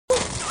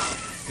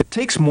It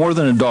takes more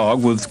than a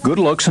dog with good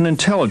looks and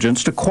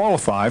intelligence to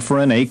qualify for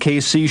an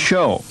AKC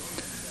show.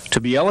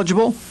 To be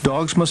eligible,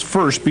 dogs must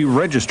first be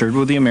registered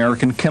with the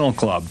American Kennel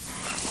Club.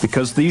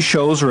 Because these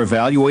shows are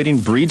evaluating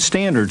breed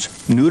standards,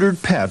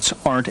 neutered pets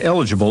aren't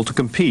eligible to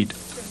compete.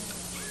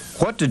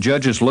 What do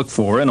judges look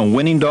for in a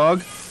winning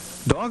dog?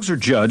 Dogs are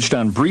judged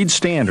on breed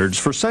standards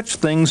for such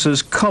things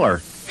as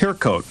color, hair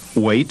coat,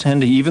 weight,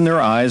 and even their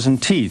eyes and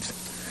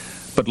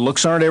teeth. But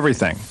looks aren't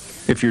everything.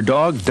 If your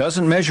dog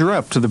doesn't measure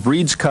up to the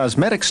breed's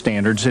cosmetic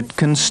standards, it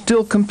can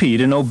still compete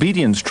in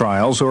obedience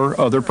trials or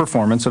other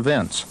performance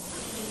events.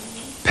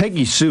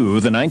 Peggy Sue,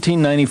 the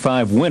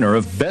 1995 winner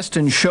of Best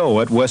in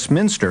Show at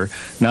Westminster,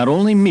 not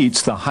only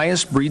meets the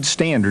highest breed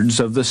standards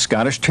of the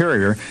Scottish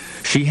Terrier,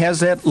 she has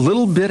that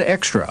little bit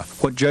extra,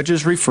 what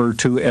judges refer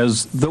to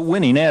as the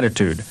winning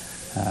attitude.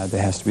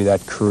 There has to be that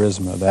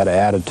charisma, that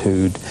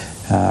attitude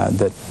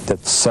that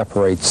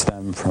separates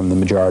them from the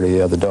majority of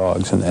the other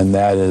dogs, and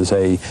that is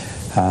a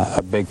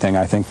big thing.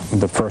 I think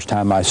the first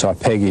time I saw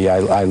Peggy,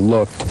 I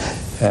looked,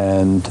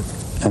 and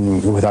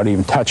without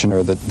even touching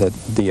her,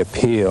 the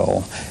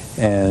appeal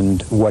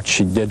and what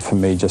she did for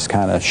me just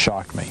kind of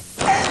shocked me.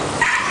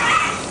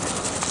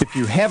 If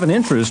you have an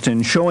interest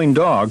in showing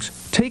dogs,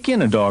 take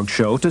in a dog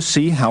show to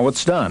see how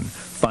it's done.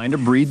 Find a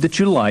breed that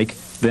you like,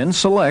 then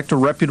select a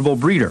reputable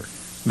breeder.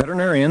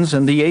 Veterinarians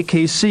and the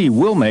AKC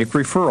will make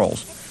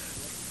referrals.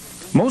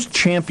 Most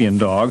champion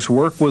dogs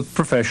work with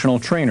professional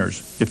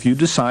trainers. If you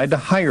decide to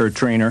hire a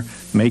trainer,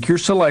 make your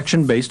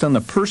selection based on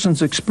the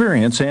person's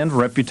experience and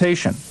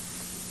reputation.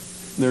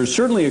 There's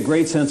certainly a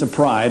great sense of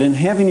pride in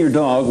having your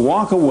dog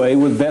walk away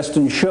with Best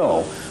in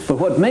Show. But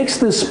what makes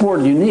this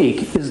sport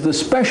unique is the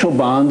special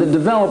bond that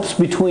develops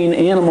between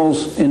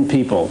animals and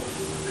people.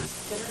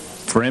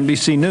 For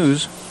NBC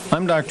News,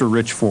 I'm Dr.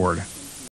 Rich Ford.